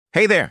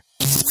Hey there!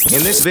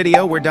 In this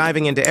video, we're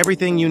diving into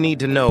everything you need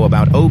to know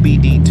about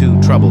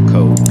OBD2 trouble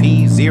code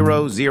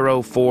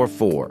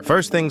P0044.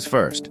 First things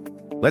first,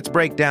 let's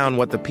break down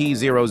what the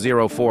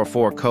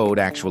P0044 code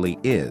actually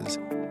is.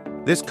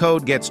 This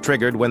code gets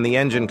triggered when the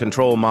engine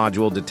control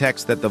module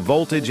detects that the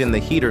voltage in the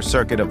heater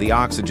circuit of the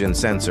oxygen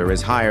sensor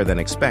is higher than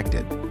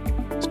expected.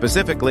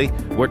 Specifically,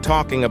 we're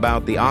talking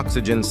about the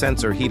oxygen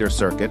sensor heater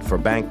circuit for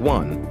Bank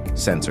 1,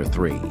 Sensor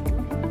 3.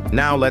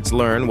 Now let's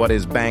learn what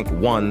is Bank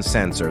 1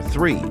 Sensor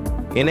 3.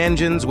 In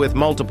engines with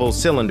multiple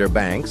cylinder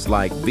banks,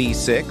 like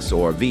V6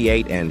 or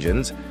V8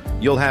 engines,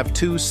 you'll have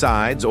two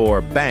sides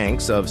or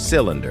banks of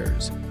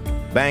cylinders.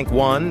 Bank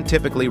 1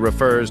 typically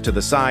refers to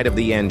the side of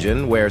the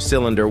engine where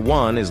cylinder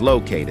 1 is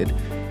located,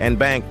 and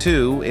Bank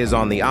 2 is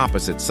on the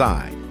opposite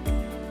side.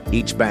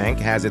 Each bank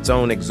has its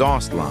own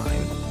exhaust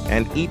line,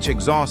 and each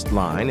exhaust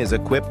line is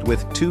equipped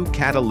with two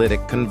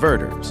catalytic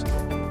converters.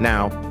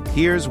 Now,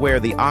 here's where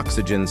the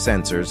oxygen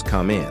sensors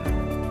come in.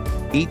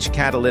 Each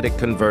catalytic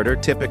converter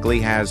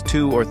typically has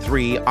 2 or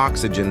 3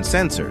 oxygen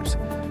sensors.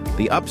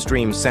 The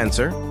upstream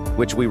sensor,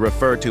 which we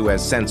refer to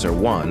as sensor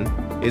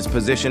 1, is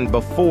positioned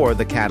before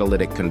the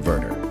catalytic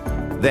converter.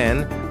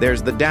 Then,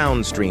 there's the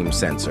downstream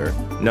sensor,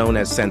 known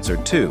as sensor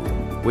 2,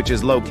 which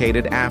is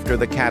located after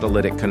the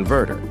catalytic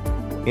converter.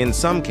 In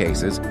some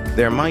cases,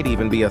 there might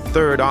even be a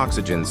third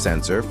oxygen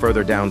sensor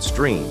further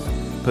downstream,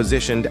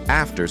 positioned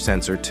after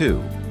sensor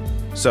 2.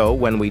 So,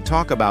 when we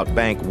talk about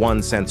Bank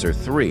 1 Sensor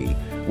 3,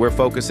 we're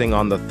focusing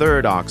on the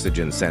third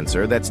oxygen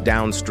sensor that's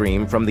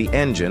downstream from the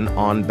engine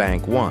on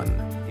Bank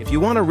 1. If you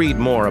want to read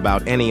more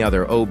about any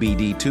other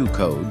OBD2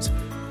 codes,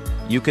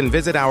 you can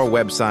visit our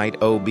website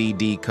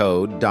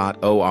obdcode.org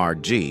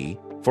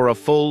for a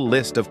full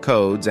list of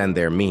codes and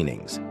their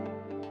meanings.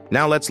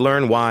 Now let's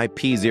learn why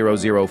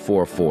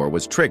P0044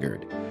 was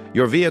triggered.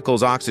 Your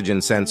vehicle's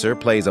oxygen sensor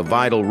plays a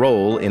vital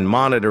role in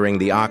monitoring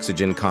the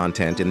oxygen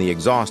content in the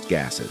exhaust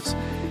gases.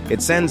 It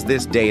sends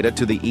this data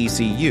to the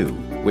ECU,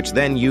 which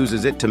then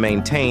uses it to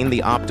maintain the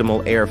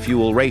optimal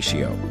air-fuel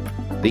ratio.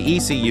 The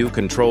ECU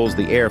controls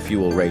the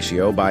air-fuel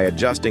ratio by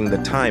adjusting the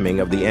timing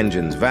of the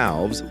engine's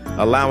valves,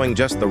 allowing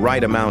just the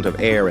right amount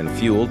of air and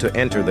fuel to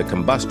enter the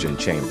combustion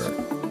chamber.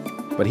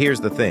 But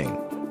here's the thing.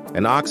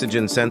 An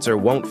oxygen sensor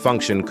won't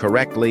function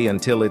correctly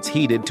until it's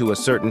heated to a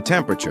certain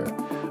temperature,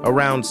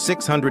 around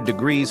 600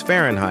 degrees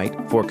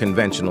Fahrenheit for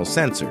conventional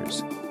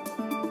sensors.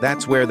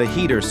 That's where the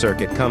heater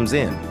circuit comes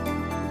in.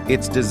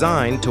 It's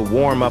designed to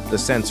warm up the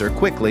sensor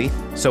quickly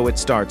so it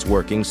starts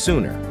working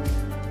sooner.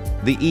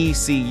 The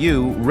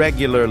ECU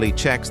regularly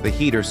checks the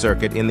heater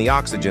circuit in the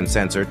oxygen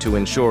sensor to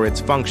ensure it's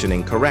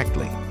functioning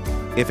correctly.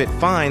 If it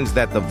finds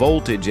that the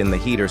voltage in the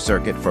heater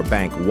circuit for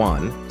Bank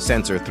 1,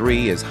 Sensor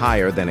 3, is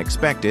higher than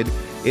expected,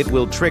 it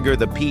will trigger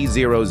the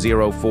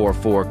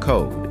P0044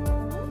 code.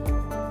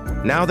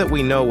 Now that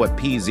we know what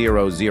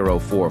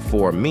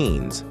P0044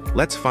 means,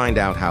 let's find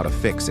out how to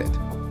fix it.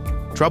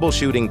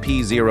 Troubleshooting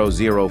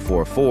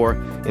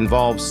P0044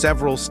 involves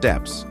several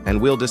steps,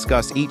 and we'll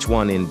discuss each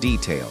one in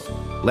detail.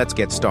 Let's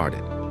get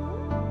started.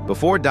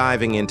 Before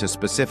diving into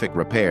specific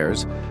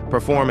repairs,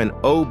 perform an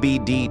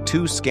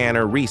OBD2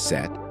 scanner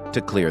reset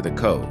to clear the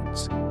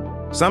codes.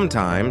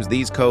 Sometimes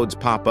these codes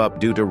pop up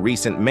due to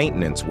recent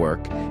maintenance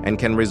work and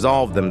can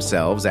resolve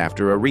themselves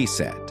after a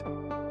reset.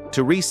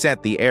 To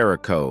reset the error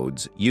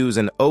codes, use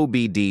an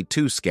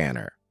OBD2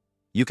 scanner.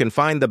 You can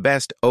find the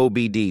best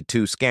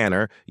OBD2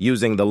 scanner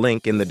using the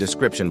link in the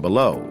description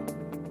below.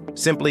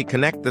 Simply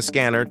connect the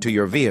scanner to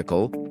your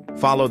vehicle,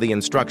 follow the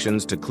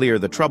instructions to clear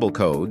the trouble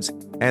codes,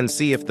 and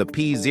see if the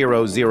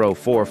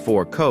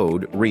P0044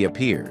 code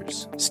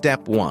reappears.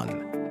 Step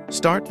 1.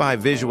 Start by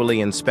visually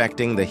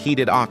inspecting the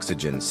heated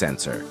oxygen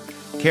sensor.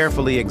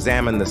 Carefully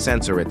examine the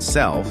sensor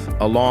itself,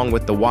 along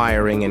with the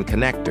wiring and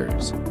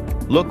connectors.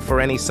 Look for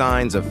any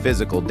signs of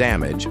physical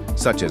damage,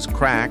 such as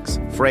cracks,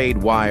 frayed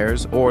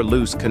wires, or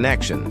loose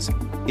connections.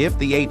 If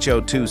the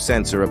HO2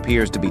 sensor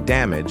appears to be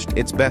damaged,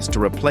 it's best to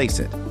replace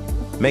it.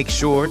 Make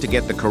sure to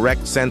get the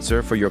correct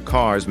sensor for your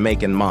car's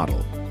make and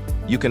model.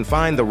 You can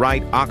find the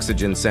right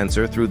oxygen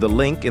sensor through the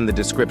link in the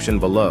description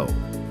below.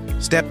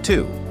 Step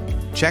 2.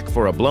 Check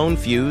for a blown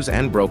fuse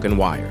and broken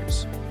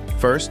wires.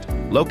 First,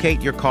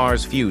 locate your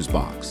car's fuse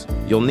box.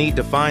 You'll need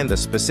to find the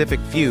specific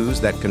fuse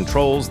that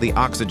controls the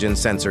oxygen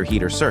sensor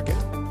heater circuit.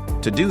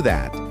 To do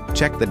that,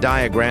 check the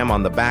diagram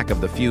on the back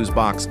of the fuse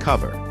box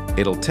cover.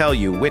 It'll tell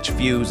you which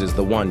fuse is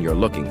the one you're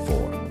looking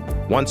for.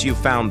 Once you've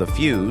found the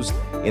fuse,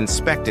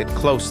 inspect it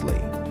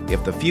closely.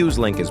 If the fuse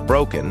link is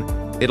broken,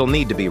 it'll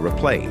need to be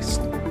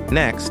replaced.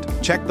 Next,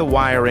 check the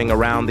wiring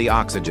around the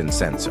oxygen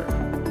sensor.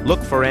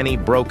 Look for any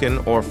broken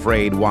or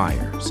frayed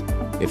wires.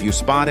 If you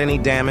spot any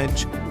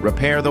damage,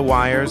 repair the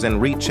wires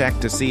and recheck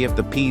to see if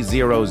the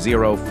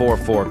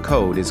P0044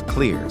 code is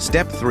clear.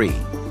 Step 3.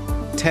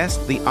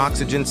 Test the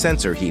oxygen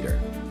sensor heater.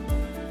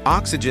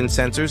 Oxygen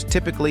sensors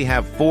typically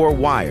have 4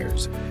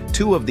 wires.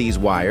 2 of these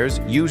wires,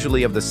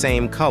 usually of the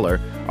same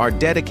color, are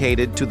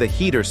dedicated to the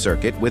heater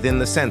circuit within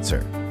the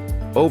sensor.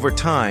 Over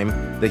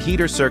time, the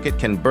heater circuit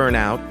can burn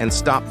out and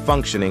stop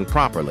functioning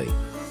properly.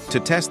 To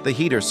test the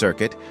heater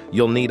circuit,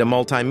 you'll need a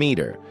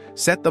multimeter.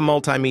 Set the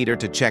multimeter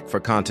to check for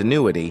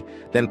continuity,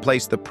 then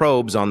place the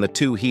probes on the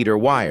two heater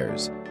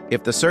wires.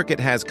 If the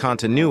circuit has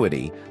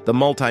continuity, the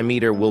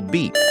multimeter will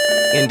beep,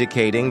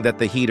 indicating that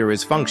the heater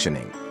is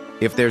functioning.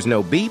 If there's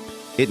no beep,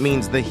 it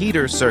means the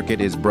heater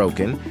circuit is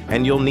broken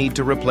and you'll need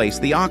to replace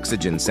the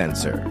oxygen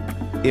sensor.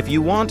 If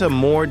you want a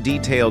more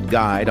detailed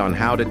guide on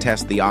how to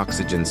test the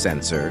oxygen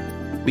sensor,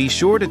 be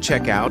sure to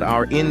check out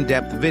our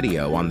in-depth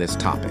video on this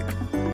topic.